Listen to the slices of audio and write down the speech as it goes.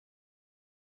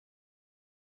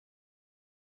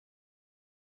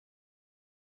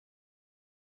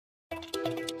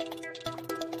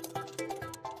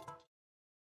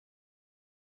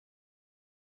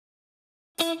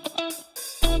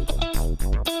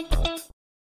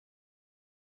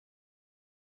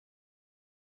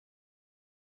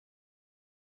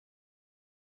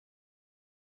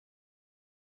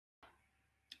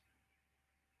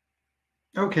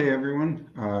Okay, everyone.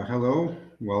 Hello.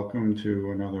 Welcome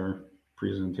to another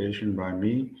presentation by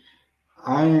me.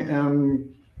 I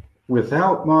am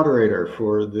without moderator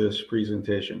for this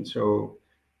presentation. So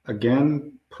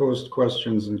again, post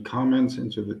questions and comments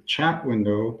into the chat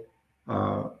window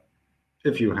uh,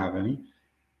 if you have any.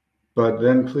 But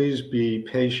then please be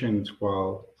patient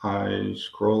while I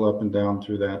scroll up and down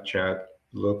through that chat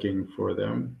looking for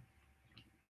them.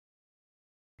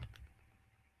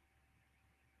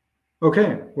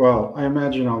 Okay, well, I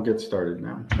imagine I'll get started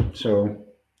now. So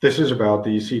this is about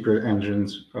the secret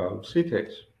engines of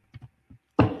cTAKES.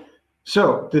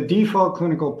 So the default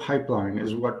clinical pipeline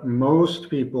is what most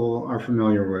people are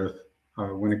familiar with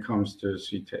when it comes to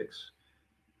cTAKES.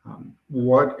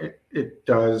 What it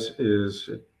does is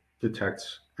it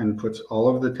detects and puts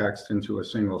all of the text into a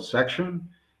single section.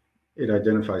 It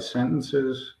identifies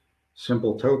sentences,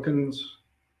 simple tokens,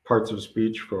 parts of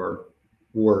speech for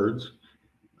words,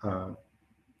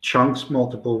 chunks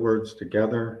multiple words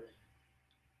together,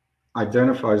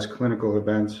 identifies clinical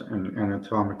events and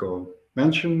anatomical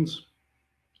mentions,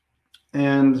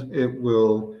 and it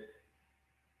will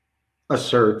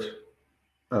assert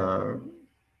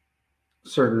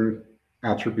certain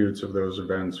attributes of those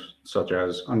events, such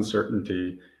as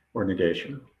uncertainty or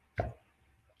negation.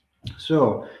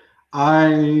 So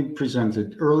I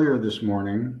presented earlier this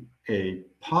morning a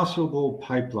possible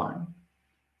pipeline,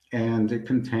 and it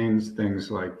contains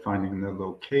things like finding the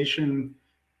location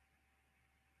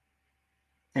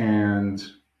and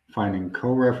finding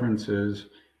co-references.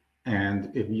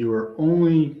 And if you are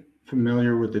only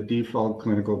familiar with the default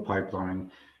clinical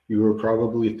pipeline, you are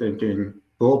probably thinking,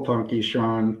 bull punky,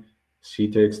 Sean,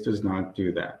 cTAKES does not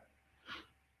do that,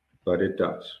 but it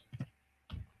does.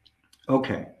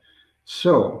 Okay,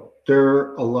 so there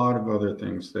are a lot of other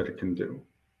things that it can do.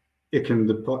 It can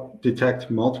detect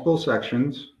multiple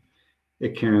sections.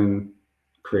 It can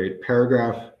create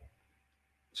paragraph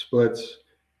splits.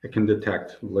 It can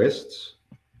detect lists.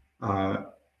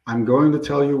 I'm going to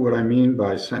tell you what I mean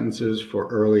by sentences for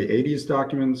early 80s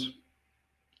documents.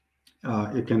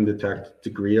 It can detect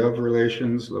degree of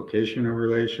relations, location of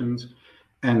relations,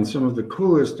 and some of the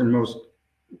coolest and most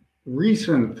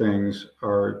recent things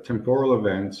are temporal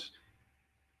events,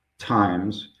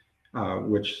 times,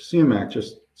 which CMAC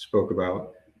just spoke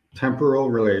about, temporal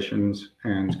relations,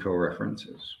 and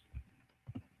co-references.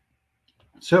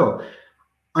 So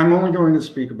I'm only going to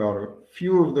speak about a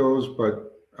few of those, but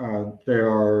they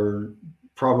are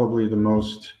probably the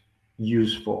most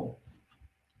useful.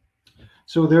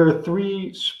 So there are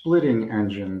three splitting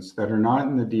engines that are not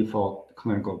in the default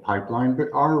clinical pipeline, but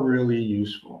are really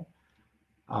useful.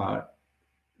 The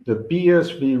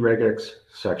BSV regex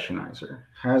sectionizer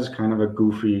has kind of a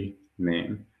goofy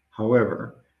name.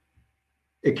 However,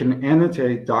 it can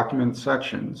annotate document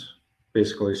sections,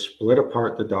 basically split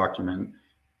apart the document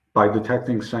by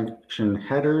detecting section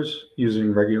headers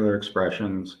using regular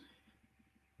expressions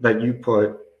that you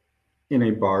put in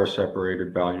a bar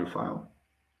separated value file.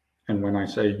 And when I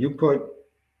say you put,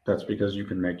 that's because you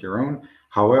can make your own.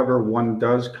 However, one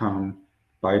does come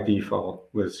by default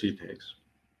with cTAKES.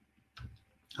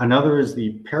 Another is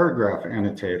the paragraph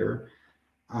annotator,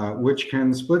 which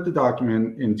can split the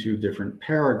document into different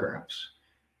paragraphs.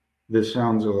 This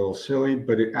sounds a little silly,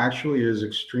 but it actually is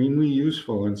extremely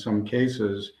useful in some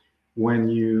cases when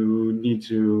you need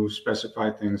to specify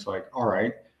things like, all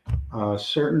right, a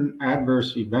certain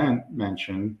adverse event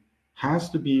mention has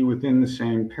to be within the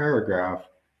same paragraph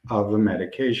of a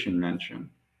medication mention.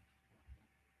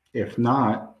 If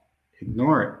not,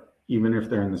 ignore it, even if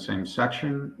they're in the same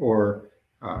section or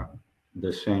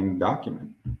the same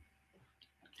document.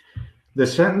 The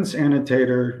sentence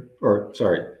annotator, or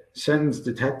sorry, sentence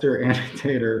detector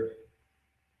annotator,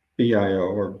 BIO,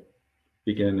 or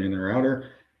begin, in, or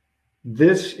outer.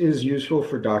 This is useful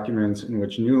for documents in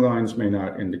which new lines may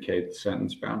not indicate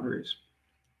sentence boundaries.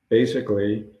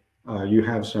 Basically, you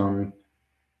have some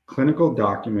clinical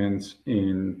documents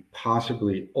in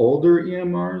possibly older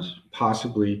EMRs,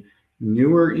 possibly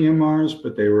newer EMRs,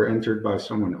 but they were entered by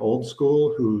someone old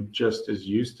school who just is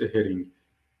used to hitting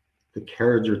the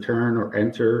carriage return or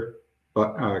enter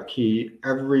key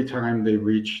every time they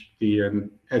reach the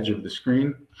edge of the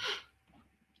screen.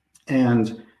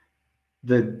 And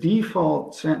the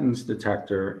default sentence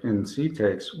detector in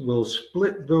cTAKES will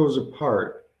split those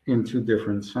apart into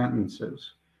different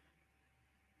sentences.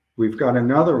 We've got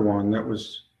another one that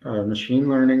was a machine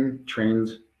learning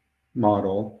trained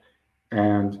model,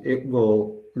 and it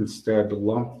will instead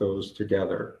lump those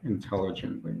together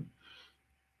intelligently.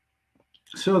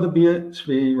 So the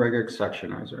BSV regex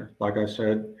sectionizer, like I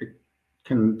said, it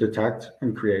can detect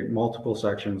and create multiple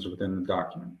sections within the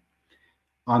document.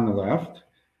 On the left,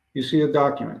 you see a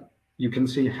document. You can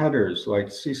see headers like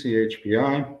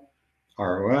cchpi,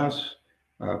 ROS,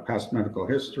 past medical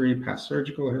history, past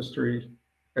surgical history,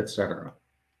 etc.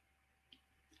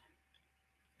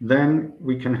 Then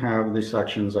we can have the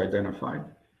sections identified.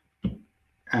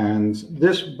 And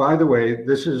this, by the way,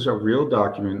 this is a real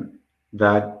document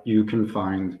that you can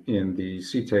find in the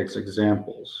cTAKES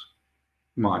examples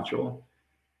module.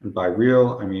 And by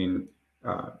real, I mean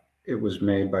it was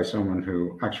made by someone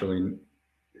who actually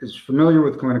is familiar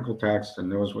with clinical text and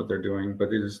knows what they're doing,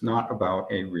 but it is not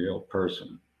about a real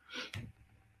person.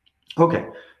 Okay,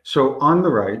 so on the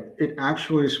right, it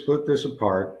actually split this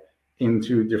apart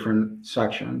into different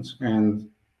sections. And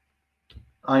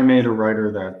I made a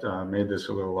writer that made this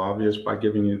a little obvious by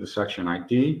giving you the section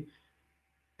ID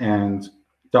and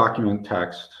document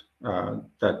text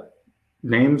that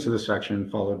names the section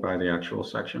followed by the actual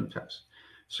section text.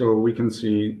 So we can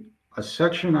see a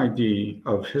section ID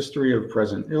of history of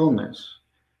present illness.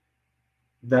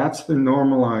 That's the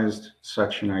normalized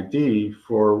section ID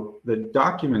for the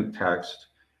document text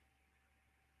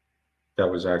that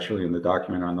was actually in the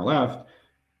document on the left,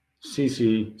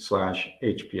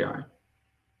 cc/HPI,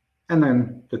 and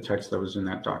then the text that was in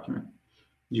that document.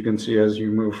 You can see as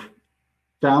you move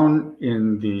down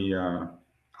in the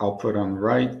output on the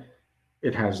right,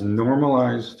 it has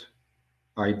normalized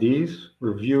IDs,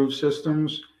 review of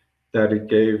systems, that it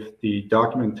gave the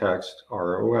document text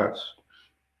ROS.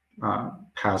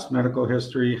 Past medical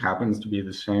history happens to be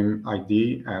the same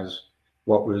ID as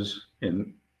what was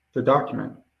in the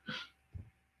document,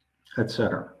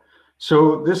 etc.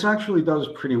 So this actually does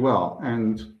pretty well.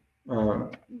 And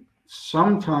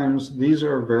sometimes these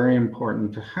are very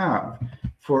important to have.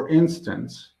 For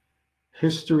instance,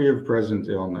 history of present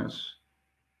illness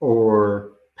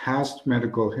or past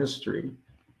medical history.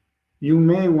 You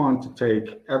may want to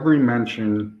take every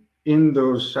mention in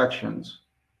those sections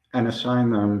and assign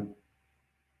them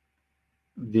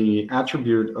the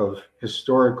attribute of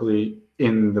historically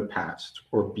in the past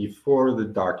or before the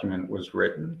document was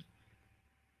written.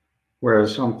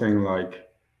 Whereas something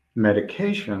like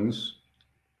medications,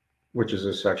 which is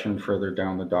a section further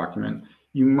down the document,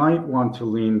 you might want to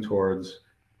lean towards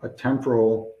a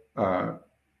temporal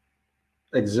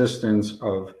existence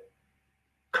of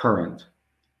current.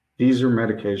 These are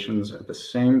medications at the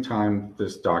same time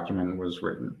this document was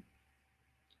written.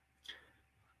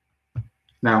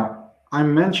 Now,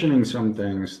 I'm mentioning some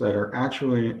things that are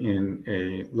actually in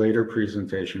a later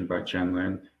presentation by Chen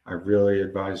Lin. I really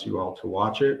advise you all to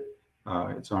watch it.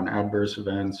 It's on adverse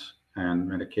events and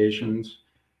medications.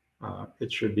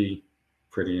 It should be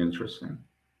pretty interesting.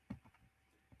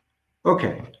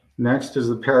 Okay, next is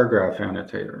the paragraph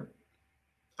annotator.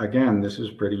 Again, this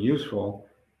is pretty useful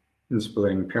in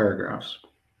splitting paragraphs.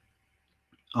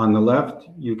 On the left,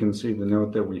 you can see the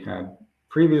note that we had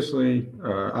previously.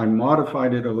 I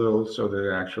modified it a little so that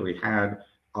it actually had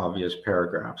obvious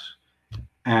paragraphs.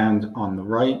 And on the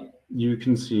right, you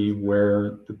can see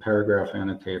where the paragraph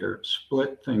annotator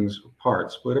split things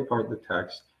apart, split apart the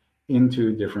text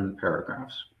into different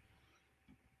paragraphs.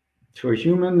 To a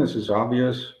human, this is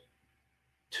obvious.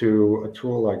 To a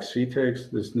tool like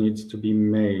cTAKES, this needs to be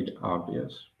made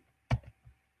obvious.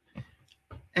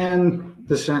 And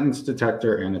the sentence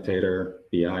detector annotator,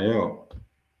 BIO.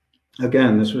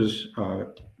 Again, this was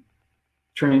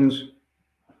trained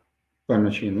by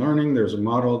machine learning. There's a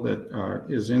model that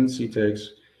is in cTAKES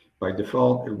by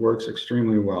default. It works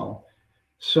extremely well.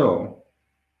 So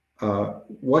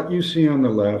what you see on the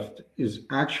left is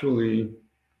actually,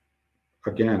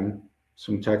 again,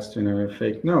 some text in a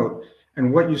fake note.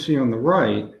 And what you see on the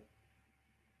right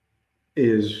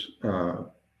is,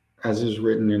 as is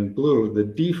written in blue, the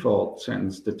default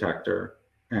sentence detector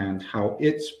and how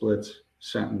it splits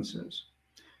sentences.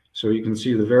 So you can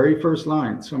see the very first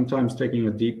line, sometimes taking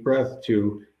a deep breath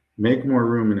to make more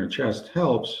room in her chest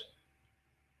helps,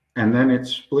 and then it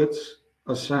splits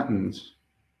a sentence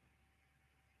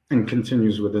and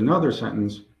continues with another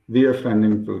sentence, the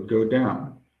offending food go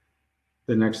down.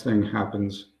 The next thing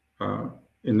happens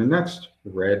in the next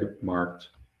red marked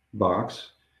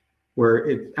box, where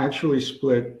it actually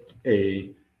split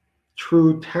a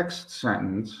true text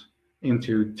sentence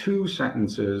into two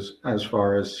sentences as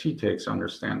far as cTAKES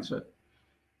understands it.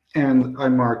 And I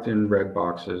marked in red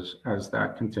boxes as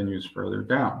that continues further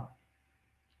down.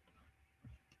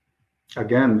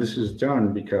 Again, this is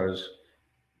done because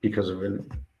of an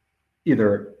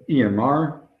either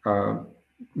EMR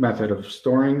method of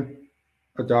storing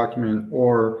a document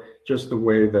or just the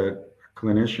way that a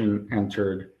clinician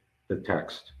entered the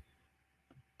text.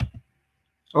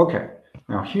 Okay,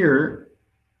 now here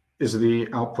is the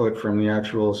output from the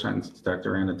actual sentence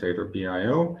detector annotator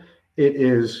BIO. It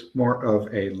is more of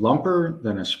a lumper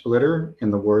than a splitter in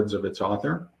the words of its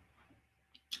author.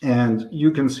 And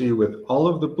you can see with all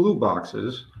of the blue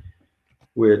boxes,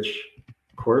 which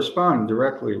correspond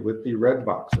directly with the red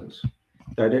boxes,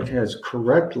 that it has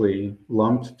correctly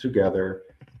lumped together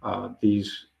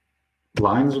these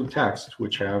lines of text,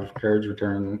 which have carriage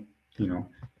return,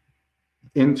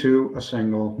 into a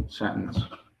single sentence.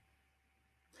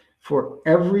 For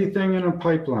everything in a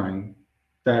pipeline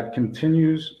that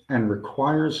continues and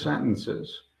requires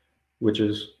sentences, which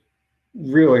is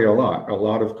really a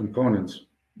lot of components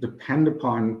depend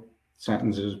upon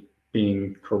sentences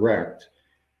being correct.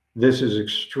 This is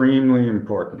extremely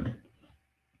important.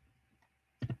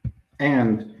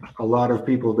 And a lot of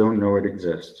people don't know it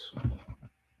exists.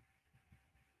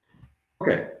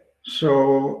 Okay,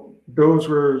 so those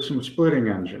were some splitting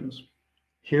engines.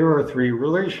 Here are 3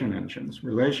 relation engines.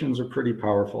 Relations are pretty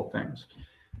powerful things.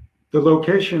 The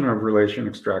location of relation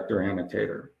extractor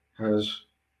annotator has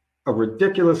a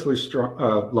ridiculously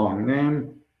long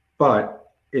name,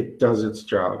 but it does its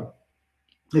job.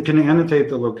 It can annotate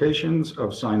the locations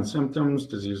of signs, symptoms,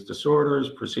 disease disorders,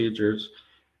 procedures,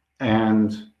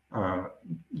 and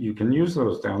you can use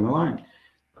those down the line.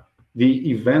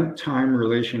 The event time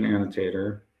relation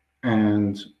annotator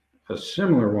and a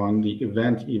similar one, the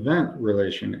event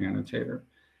relation annotator.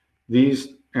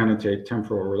 These annotate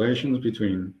temporal relations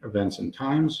between events and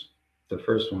times, the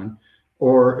first one,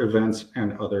 or events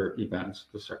and other events,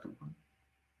 the second one.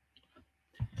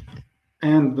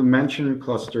 And the mention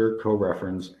cluster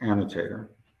coreference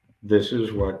annotator. This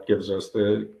is what gives us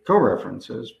the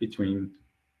coreferences between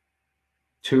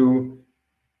 2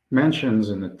 mentions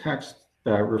in the text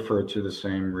that refer to the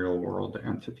same real-world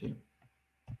entity.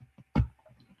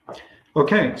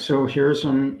 Okay, so here are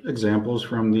some examples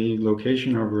from the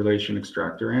location of relation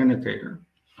extractor annotator.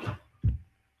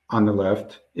 On the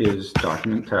left is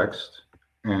document text,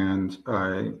 and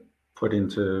I put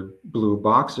into blue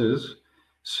boxes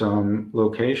some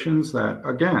locations that,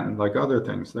 again, like other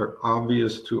things, they're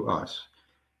obvious to us.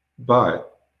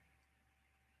 But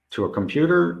to a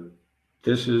computer,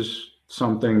 this is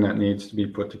something that needs to be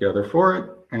put together for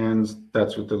it, and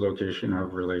that's what the location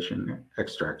of relation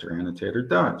extractor annotator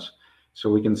does. So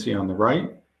we can see on the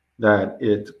right that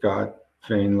it got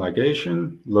vein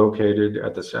ligation located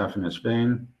at the saphenous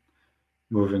vein,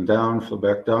 moving down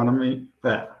phlebectomy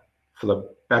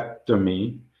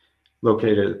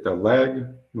located at the leg,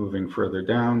 moving further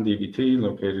down DVT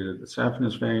located at the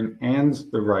saphenous vein and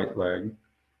the right leg,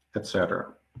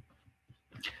 etc.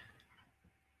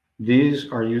 These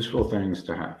are useful things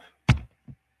to have.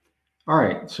 All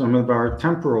right, some of our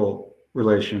temporal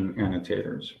relation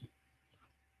annotators.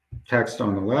 Text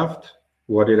on the left,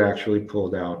 what it actually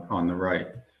pulled out on the right.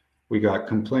 We got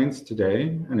complaints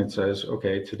today, and it says,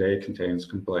 okay, today contains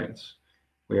complaints.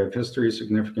 We have history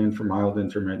significant for mild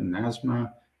intermittent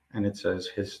asthma, and it says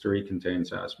history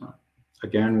contains asthma.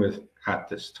 Again, with at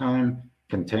this time,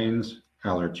 contains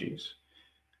allergies.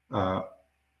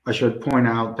 I should point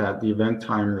out that the event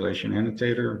time relation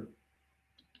annotator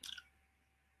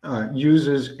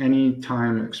uses any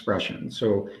time expression.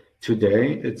 So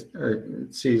today, it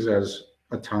sees as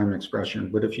a time expression,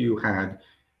 but if you had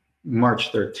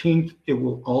March 13th, it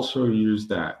will also use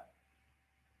that.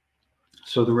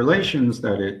 So the relations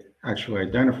that it actually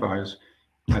identifies,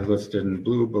 I listed in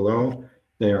blue below,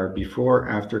 they are before,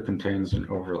 after, contains, and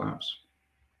overlaps.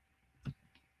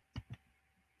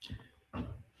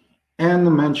 And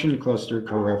the mentioned cluster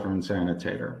coreference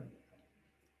annotator.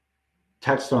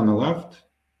 Text on the left,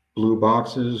 blue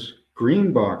boxes,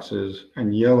 green boxes,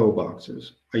 and yellow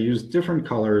boxes. I use different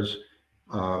colors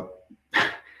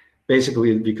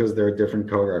basically because there are different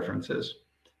coreferences.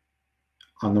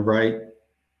 On the right,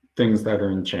 things that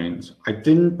are in chains. I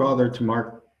didn't bother to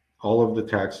mark all of the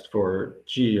text for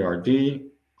GERD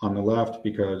on the left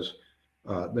because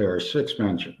there are 6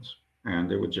 mentions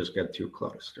and it would just get too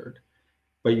clustered.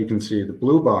 But you can see the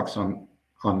blue box on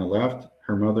the left,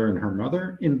 her mother and her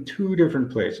mother, in 2 different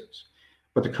places.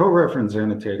 But the coreference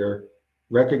annotator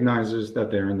recognizes that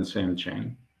they're in the same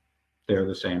chain. They're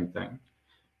the same thing.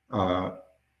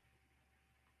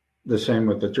 The same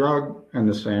with the drug and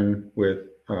the same with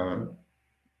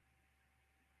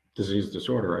disease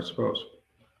disorder, I suppose.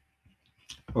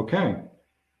 Okay.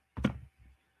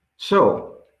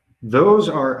 So those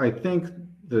are, I think,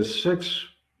 the 6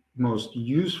 most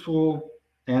useful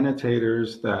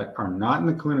annotators that are not in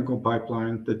the clinical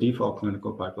pipeline, the default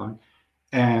clinical pipeline,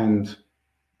 and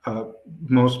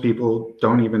most people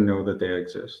don't even know that they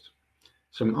exist.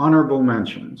 Some honorable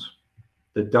mentions: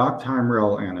 the doc time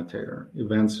rel annotator,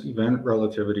 event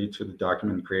relativity to the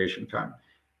document creation time.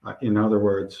 In other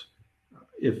words,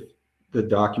 if the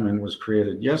document was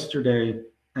created yesterday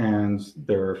and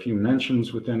there are a few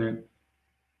mentions within it,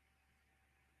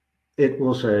 it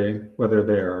will say whether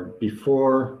they are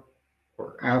before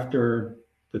or after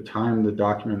the time the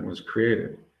document was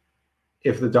created.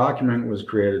 If the document was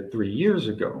created 3 years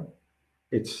ago,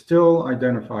 it still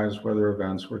identifies whether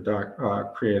events were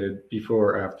created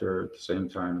before, after, at the same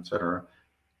time, etc.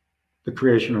 The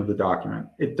creation of the document.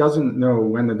 It doesn't know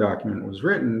when the document was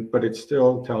written, but it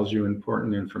still tells you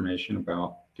important information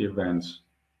about the events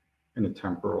in a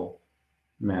temporal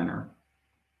manner.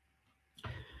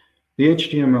 The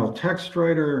HTML text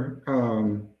writer,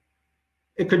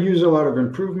 it could use a lot of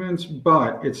improvements,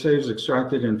 but it saves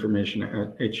extracted information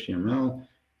at HTML.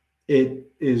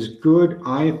 It is good,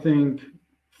 I think,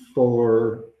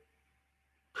 for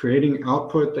creating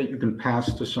output that you can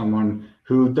pass to someone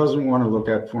who doesn't want to look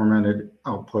at formatted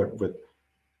output with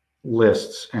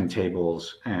lists and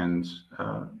tables and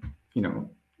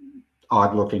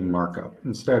odd-looking markup.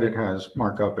 Instead, it has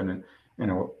markup in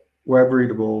a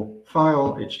web-readable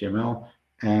file, HTML,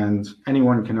 and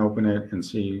anyone can open it and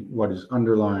see what is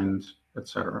underlined,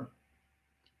 etc.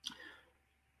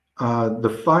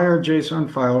 The Fire.json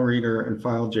file reader and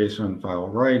File.json file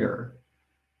writer.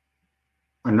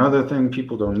 Another thing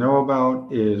people don't know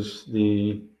about is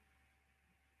the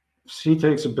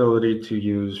cTAKES ability to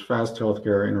use fast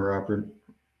healthcare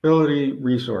interoperability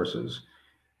resources.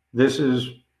 This is,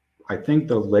 I think,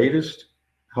 the latest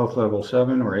Health Level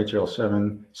 7 or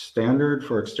HL7 standard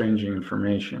for exchanging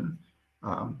information.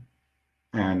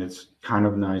 And it's kind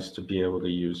of nice to be able to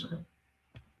use it.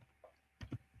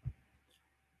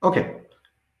 Okay,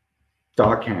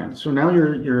 dockhand. So now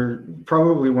you're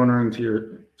probably wondering to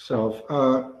yourself,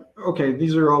 okay,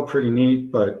 these are all pretty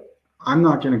neat, but I'm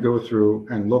not going to go through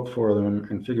and look for them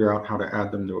and figure out how to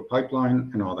add them to a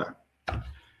pipeline and all that.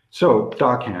 So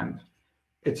dockhand,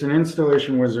 it's an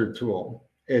installation wizard tool.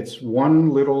 It's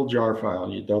one little jar file.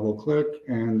 You double click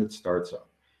and it starts up.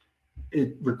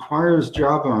 It requires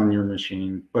Java on your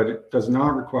machine, but it does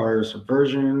not require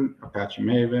Subversion, Apache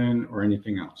Maven, or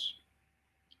anything else.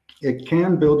 It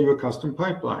can build you a custom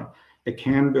pipeline. It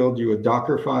can build you a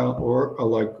Docker file or a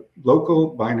local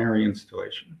binary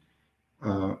installation.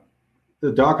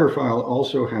 The Docker file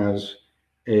also has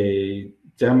a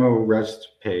demo REST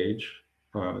page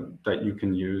that you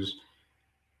can use.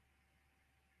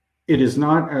 It is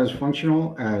not as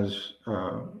functional as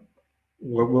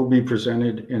what will be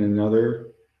presented in another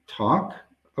talk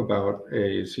about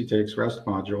a cTAKES REST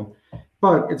module,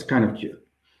 but it's kind of cute.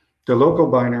 The local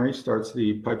binary starts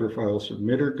the Piper file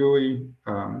submitter GUI.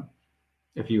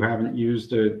 If you haven't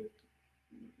used it,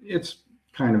 it's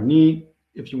kind of neat.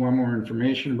 If you want more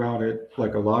information about it,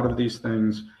 like a lot of these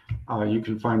things, you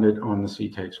can find it on the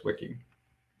cTAKES wiki.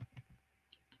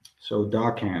 So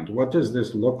dockhand, what does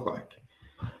this look like?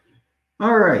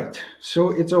 All right, so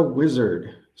it's a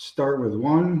wizard. Start with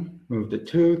 1, move to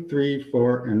 2, 3,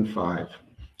 4, and 5.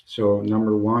 So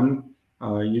number 1,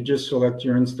 you just select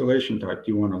your installation type.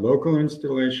 Do you want a local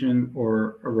installation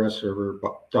or a REST server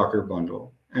Docker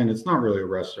bundle? And it's not really a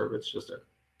REST server, it's just a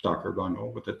Docker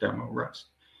bundle with a demo REST.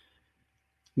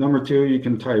 Number 2, you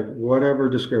can type whatever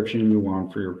description you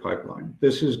want for your pipeline.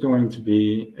 This is going to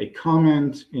be a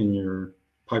comment in your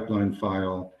pipeline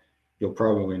file. You'll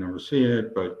probably never see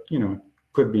it, but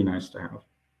could be nice to have.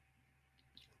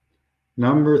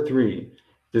 Number 3,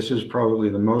 this is probably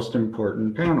the most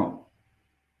important panel.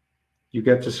 You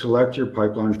get to select your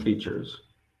pipeline features.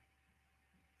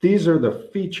 These are the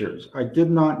features. I did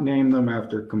not name them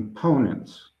after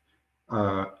components.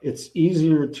 It's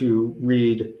easier to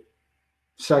read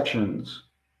sections.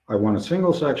 I want a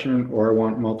single section or I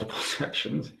want multiple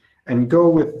sections, and go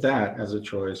with that as a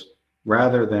choice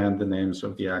rather than the names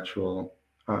of the actual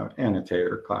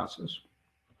annotator classes.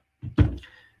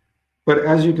 But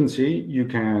as you can see, you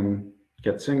can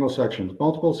get single sections,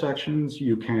 multiple sections.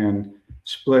 You can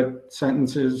split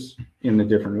sentences in the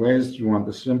different ways. You want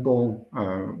the simple,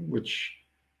 which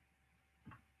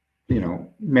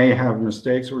may have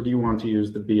mistakes, or do you want to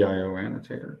use the BIO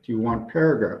annotator? Do you want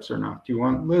paragraphs or not? Do you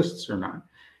want lists or not?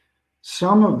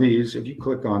 Some of these, if you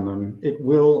click on them, it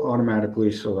will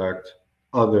automatically select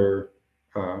other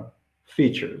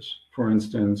features. For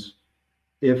instance,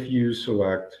 if you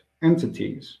select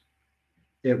entities,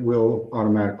 it will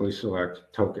automatically select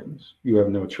tokens. You have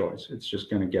no choice. It's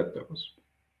just going to get those.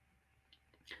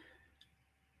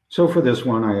 So for this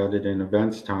one, I added in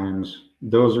events times.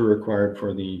 Those are required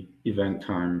for the event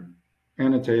time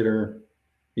annotator,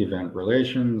 event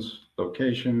relations,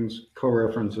 locations,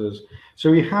 co-references. So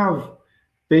we have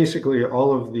basically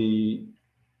all of the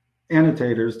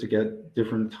annotators to get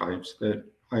different types that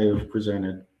I have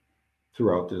presented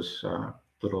throughout this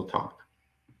little talk.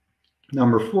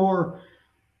 Number 4,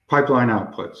 pipeline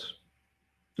outputs.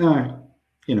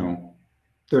 You know,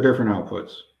 they're different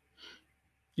outputs.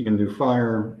 You can do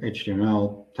fire,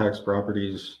 HTML, text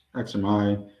properties,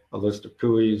 XMI, a list of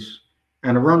GUIs,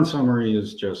 and a run summary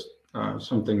is just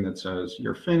something that says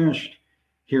you're finished.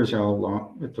 Here's how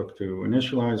long it took to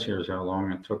initialize. Here's how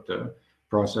long it took to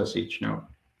process each node.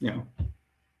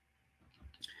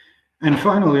 And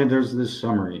finally, there's this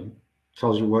summary. It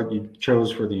tells you what you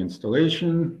chose for the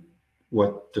installation,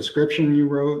 what description you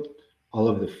wrote, all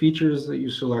of the features that you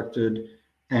selected,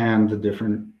 and the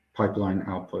different pipeline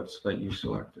outputs that you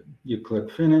selected. You click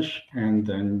finish, and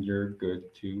then you're good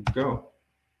to go.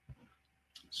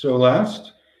 So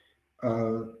last,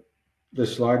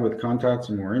 this slide with contacts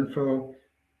and more info.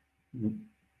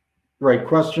 Write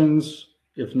questions.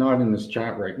 If not in this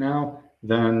chat right now,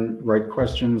 then write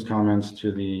questions, comments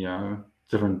to the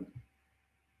different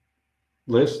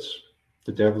lists,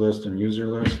 the dev list and user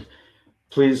list.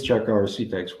 Please check our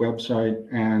cTAKES website,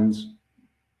 and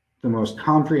the most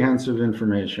comprehensive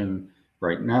information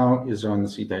right now is on the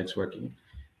cTAKES wiki.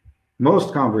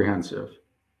 Most comprehensive,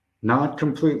 not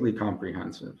completely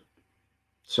comprehensive.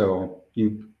 So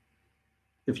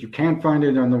if you can't find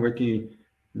it on the wiki,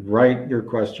 write your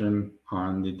question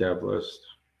on the dev list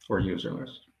or user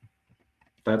list.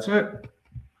 That's it.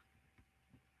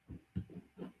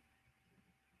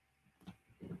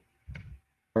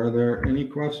 Are there any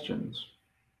questions?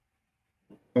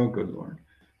 Oh, good Lord.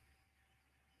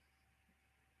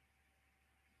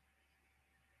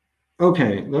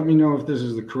 Okay, let me know if this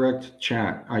is the correct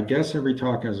chat. I guess every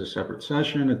talk has a separate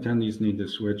session. Attendees need to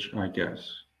switch, I guess.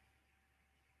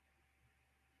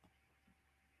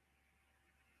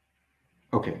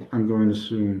 Okay, I'm going to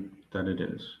assume that it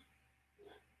is.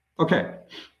 Okay.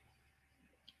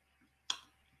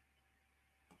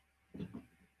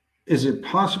 Is it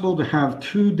possible to have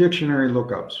 2 dictionary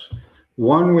lookups?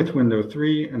 One with window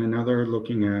 3 and another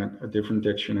looking at a different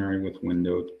dictionary with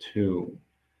window 2.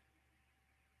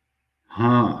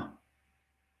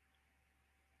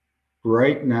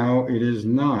 Right now it is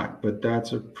not, but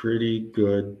that's a pretty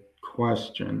good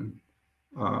question.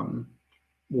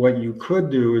 What you could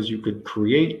do is you could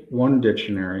create one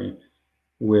dictionary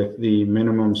with the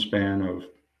minimum span of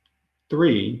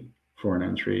 3 for an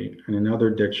entry and another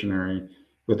dictionary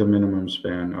with a minimum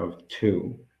span of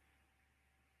 2.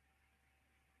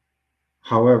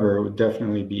 However, it would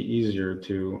definitely be easier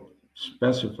to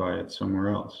specify it somewhere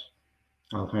else.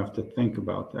 I'll have to think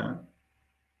about that.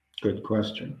 Good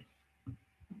question.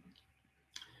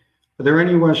 Are there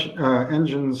any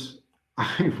engines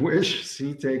I wish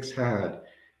cTAKES had?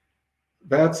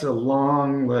 That's a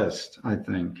long list, I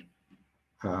think.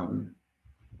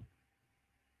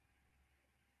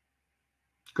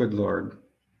 Good Lord.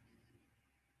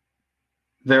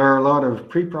 There are a lot of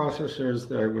preprocessors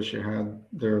that I wish I had.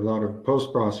 There are a lot of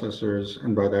post-processors,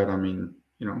 and by that I mean,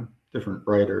 different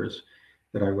writers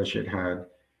that I wish it had.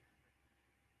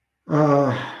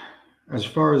 As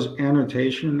far as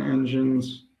annotation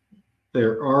engines,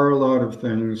 there are a lot of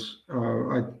things.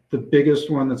 The biggest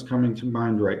one that's coming to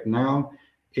mind right now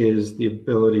is the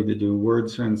ability to do word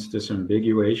sense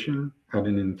disambiguation at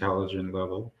an intelligent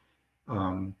level.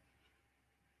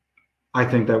 I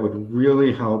think that would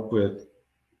really help with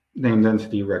named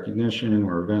entity recognition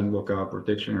or event lookup or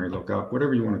dictionary lookup,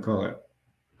 whatever you want to call it.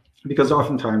 Because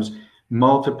oftentimes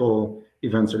multiple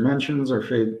events or mentions are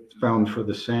found for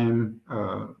the same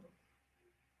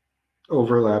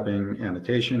overlapping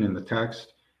annotation in the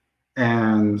text.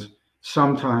 And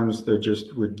sometimes they're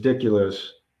just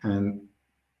ridiculous and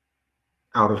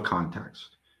out of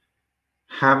context.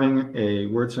 Having a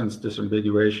word sense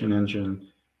disambiguation engine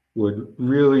would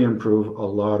really improve a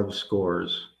lot of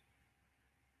scores,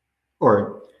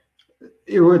 or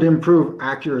it would improve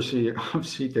accuracy of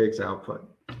cTAKES output.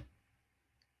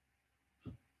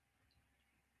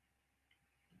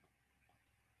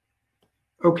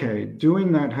 Okay,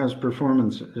 doing that has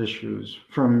performance issues.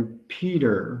 From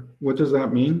Peter, what does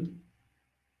that mean?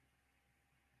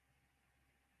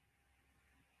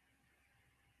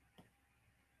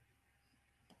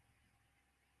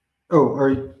 Oh, are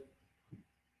you?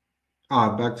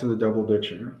 Back to the double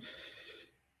dictionary.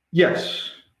 Yes,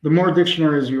 the more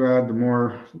dictionaries you add, the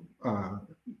more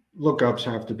lookups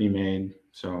have to be made.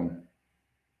 So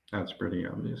that's pretty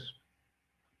obvious.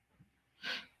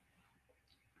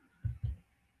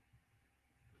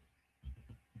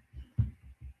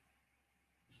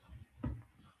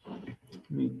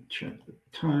 check the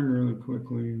time really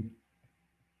quickly.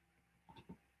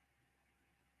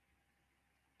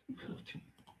 15.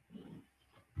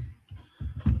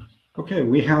 Okay,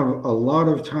 we have a lot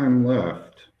of time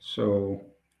left, so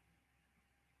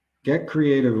get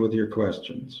creative with your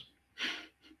questions.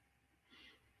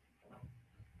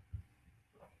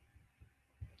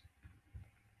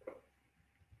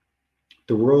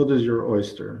 The world is your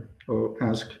oyster. Oh,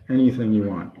 ask anything you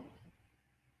want.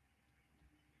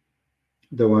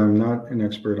 Though I'm not an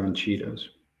expert on cheetahs.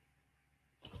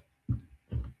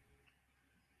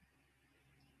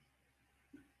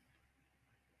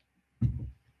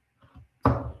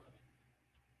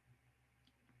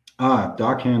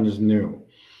 Dockhand is new.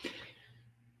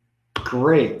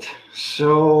 Great.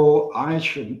 So I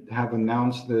should have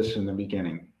announced this in the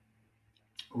beginning.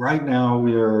 Right now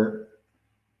we are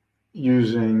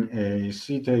using a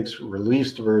cTAKES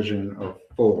released version of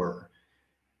 4,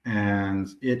 and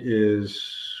it is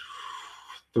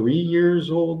 3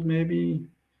 years old maybe,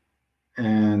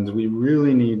 and we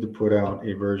really need to put out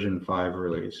a version 5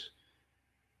 release.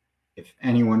 If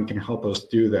anyone can help us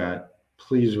do that,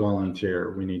 please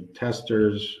volunteer. We need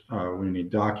testers, we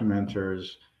need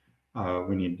documenters,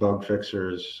 we need bug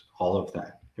fixers, all of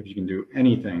that. If you can do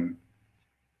anything,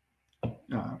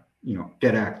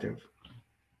 get active.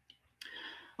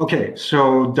 Okay,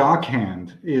 so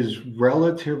Dockhand is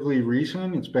relatively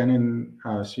recent. It's been in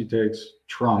cTAKES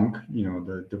trunk,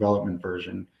 the development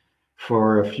version,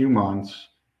 for a few months.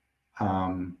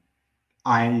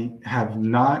 I have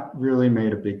not really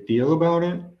made a big deal about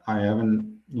it. I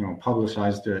haven't,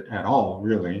 publicized it at all,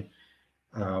 really,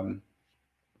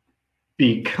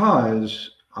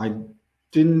 because I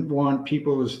didn't want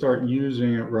people to start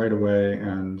using it right away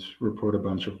and report a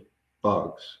bunch of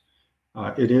bugs.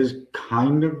 It is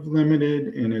kind of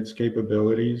limited in its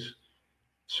capabilities,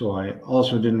 so I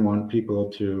also didn't want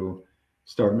people to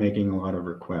start making a lot of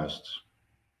requests.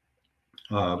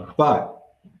 But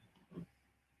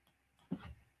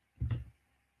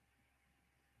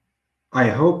I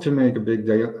hope to make a big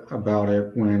deal about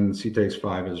it when cTAKES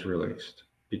 5 is released,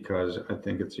 because I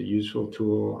think it's a useful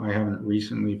tool. I haven't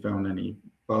recently found any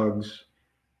bugs.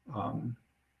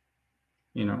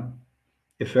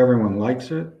 If everyone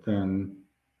likes it, then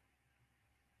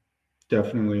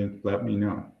definitely let me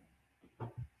know.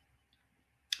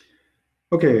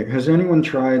 Okay, has anyone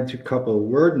tried to couple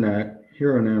WordNet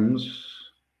hieronyms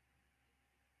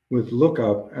with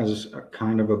lookup as a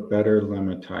kind of a better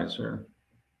lemmatizer?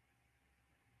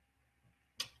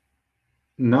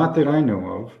 Not that I know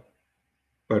of,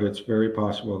 but it's very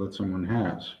possible that someone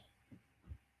has.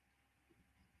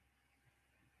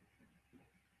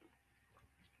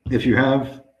 If you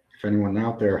have, if anyone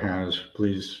out there has,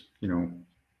 please,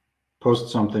 post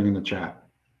something in the chat.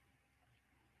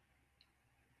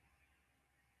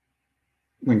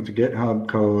 Link to GitHub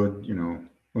code,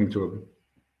 link to a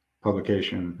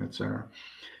publication, etc.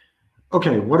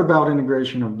 Okay, what about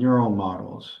integration of neural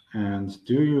models? And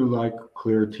do you like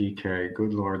clearTK?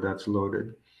 Good Lord, that's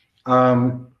loaded.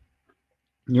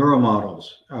 Neural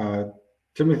models.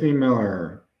 Timothy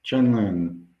Miller,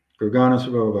 Chenlin, Gorgana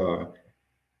Savova,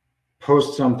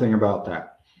 post something about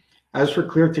that. As for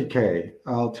clearTK,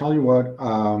 I'll tell you what,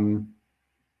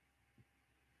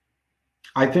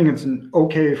 I think it's an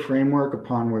okay framework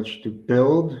upon which to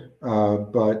build,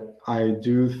 but I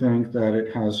do think that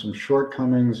it has some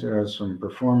shortcomings, it has some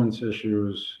performance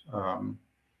issues,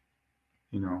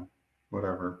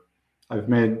 whatever. I've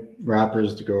made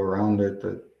wrappers to go around it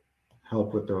that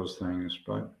help with those things,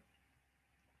 but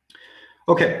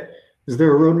okay. Is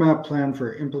there a roadmap plan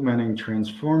for implementing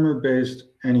transformer-based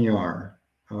NER?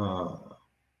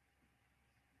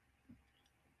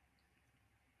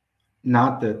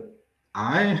 Not that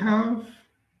I have,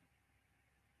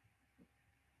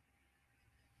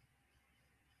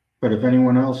 but if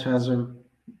anyone else has a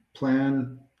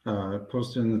plan,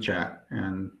 post it in the chat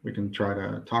and we can try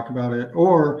to talk about it,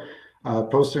 or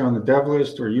post it on the dev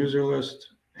list or user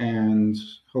list, and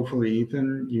hopefully,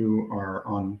 Ethan, you are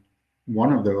on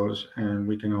one of those and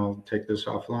we can all take this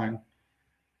offline.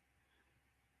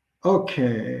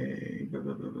 Okay. Blah,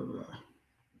 blah, blah, blah,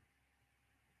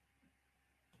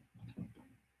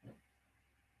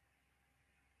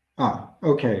 blah.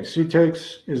 Okay.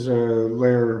 cTAKES is a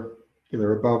layer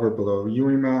either above or below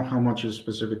UEMA. How much is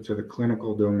specific to the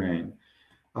clinical domain?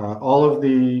 All of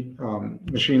the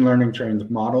machine learning trained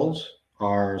models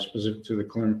are specific to the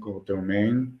clinical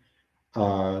domain.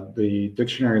 The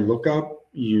dictionary lookup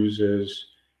uses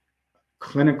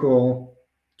clinical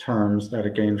terms that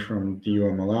it gained from the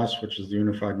UMLS, which is the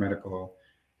Unified Medical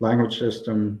Language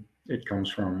System. It comes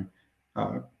from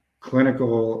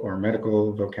clinical or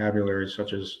medical vocabulary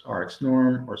such as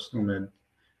RxNorm or SNOMED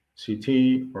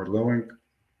CT or LOINC.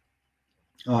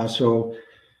 So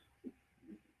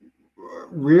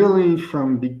really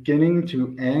from beginning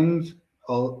to end,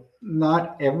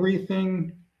 not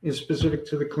everything is specific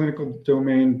to the clinical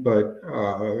domain, but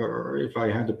if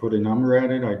I had to put a number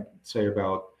at it, I'd say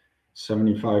about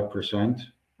 75%.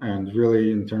 And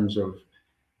really in terms of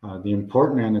the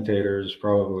important annotators,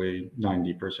 probably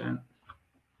 90%.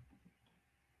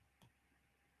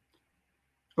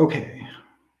 Okay.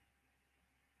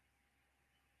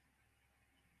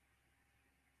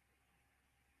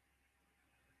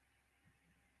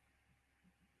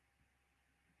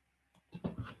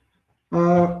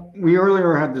 We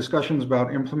earlier had discussions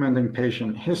about implementing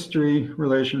patient history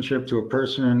relationship to a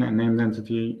person and named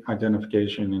entity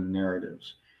identification in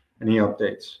narratives. Any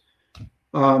updates?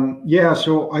 Yeah,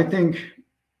 so I think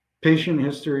patient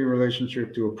history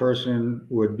relationship to a person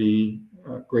would be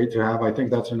great to have. I think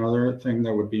that's another thing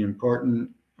that would be important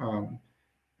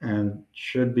and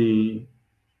should be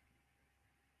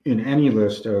in any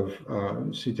list of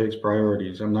cTAKES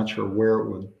priorities. I'm not sure where it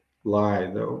would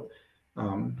lie, though.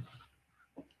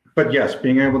 But yes,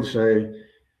 being able to say,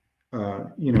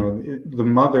 the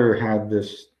mother had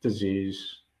this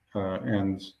disease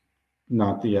and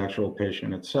not the actual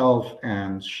patient itself,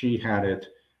 and she had it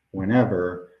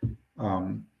whenever.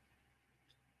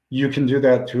 You can do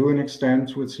that to an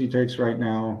extent with cTAKES right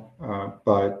now,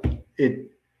 but it,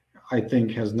 I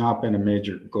think, has not been a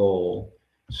major goal.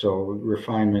 So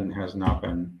refinement has not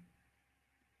been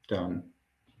done.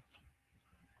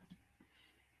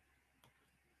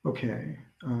 Okay,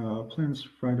 plans to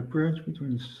provide a bridge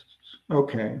between,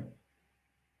 okay.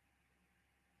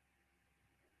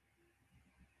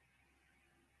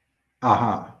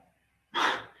 Aha.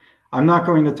 I'm not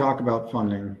going to talk about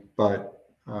funding, but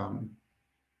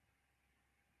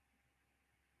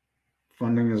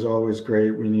funding is always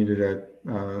great. We need it at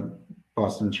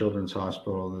Boston Children's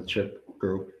Hospital, the CHIP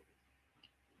group.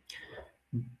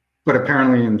 But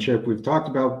apparently in CHIP, we've talked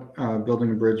about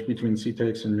building a bridge between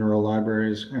cTAKES and neural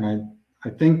libraries. And I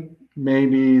think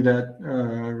maybe that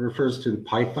refers to the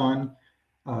Python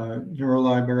neural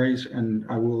libraries. And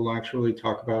I will actually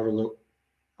talk about a little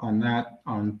on that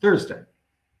on Thursday.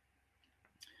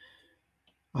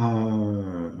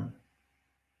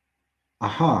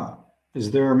 Aha. Is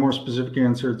there a more specific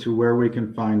answer to where we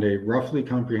can find a roughly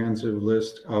comprehensive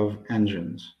list of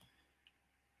engines?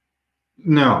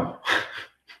 No,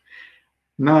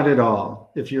 not at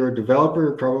all. If you're a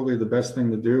developer, probably the best thing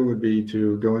to do would be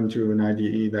to go into an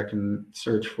IDE that can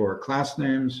search for class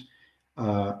names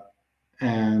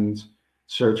and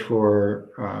search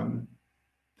for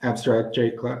abstract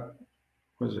JClass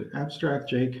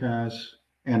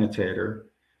annotator.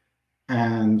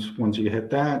 And once you hit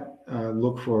that,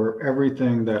 look for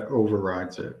everything that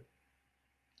overrides it.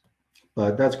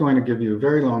 But that's going to give you a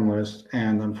very long list.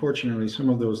 And unfortunately, some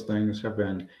of those things have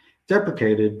been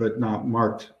deprecated, but not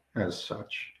marked as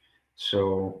such.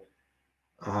 So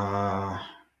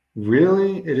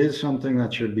really, it is something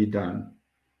that should be done.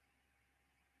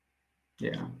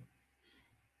 Yeah.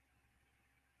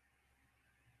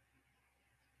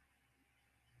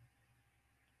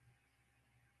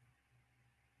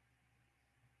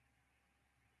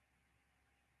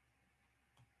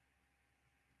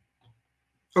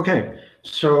 Okay,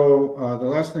 so the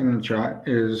last thing in the chat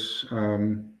is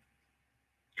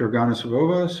Georgana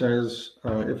Savova says,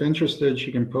 if interested,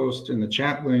 she can post in the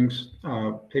chat links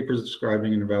papers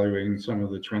describing and evaluating some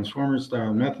of the transformer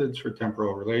style methods for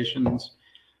temporal relations.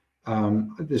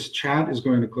 This chat is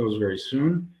going to close very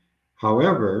soon.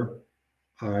 However,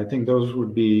 I think those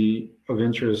would be of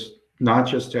interest, not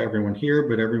just to everyone here,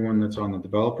 but everyone that's on the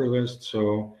developer list.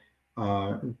 So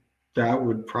that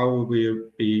would probably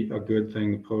be a good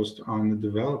thing to post on the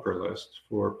developer list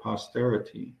for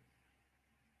posterity.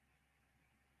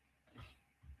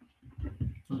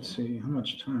 Let's see, how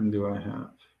much time do I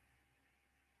have?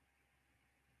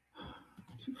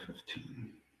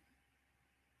 2:15.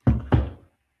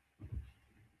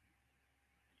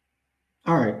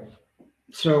 All right,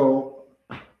 so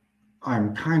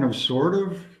I'm kind of sort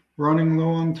of running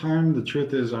low on time. The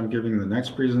truth is I'm giving the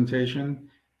next presentation,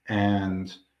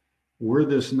 and were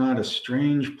this not a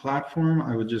strange platform,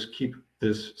 I would just keep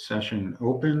this session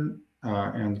open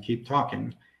and keep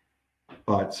talking.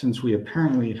 But since we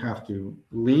apparently have to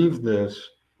leave this,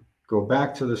 go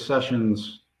back to the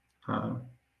sessions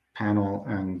panel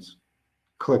and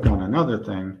click on another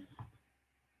thing,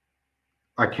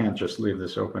 I can't just leave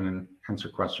this open and answer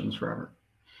questions forever.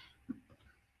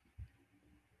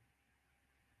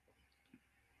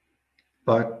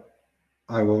 But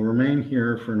I will remain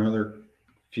here for another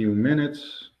few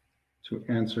minutes to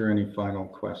answer any final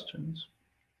questions.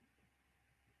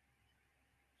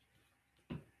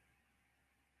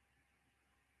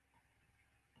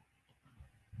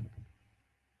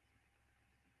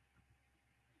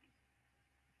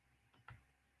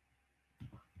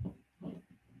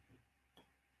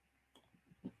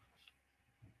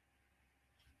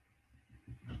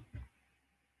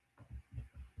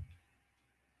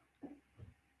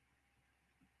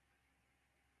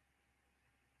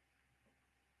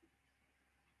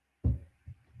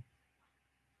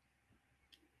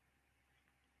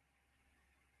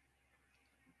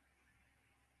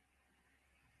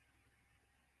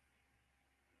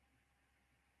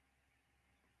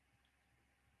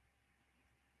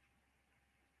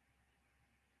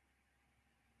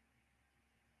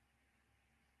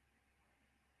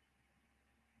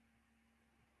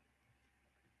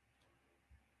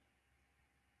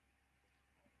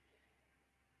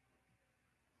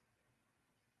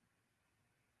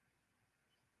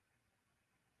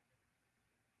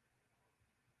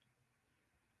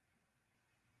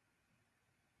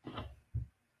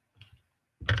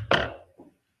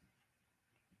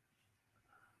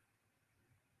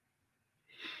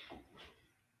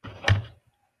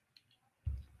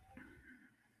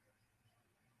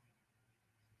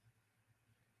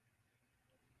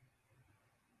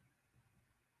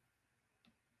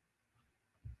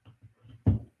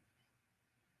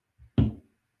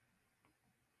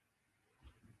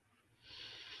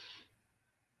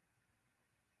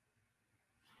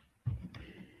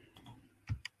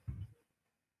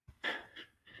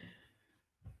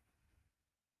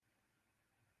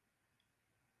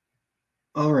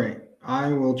 All right,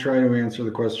 I will try to answer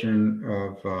the question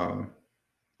of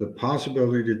the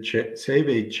possibility to save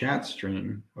a chat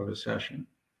stream of a session.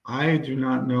 I do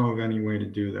not know of any way to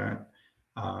do that,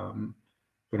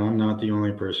 but I'm not the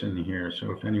only person here.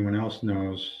 So if anyone else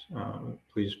knows,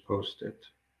 please post it.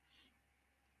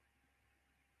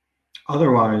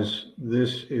 Otherwise,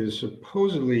 this is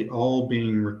supposedly all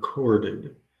being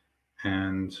recorded,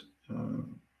 and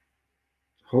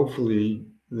hopefully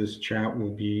this chat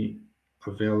will be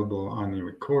available on the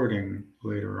recording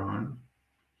later on.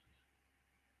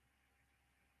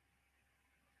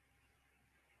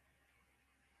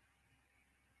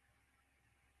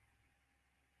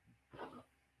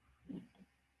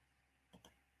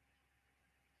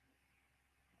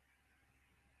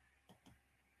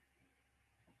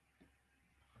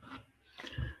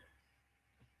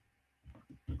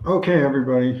 Okay,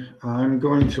 everybody, I'm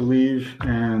going to leave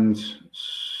and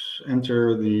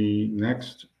enter the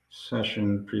next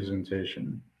session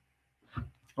presentation.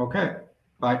 Okay,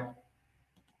 bye.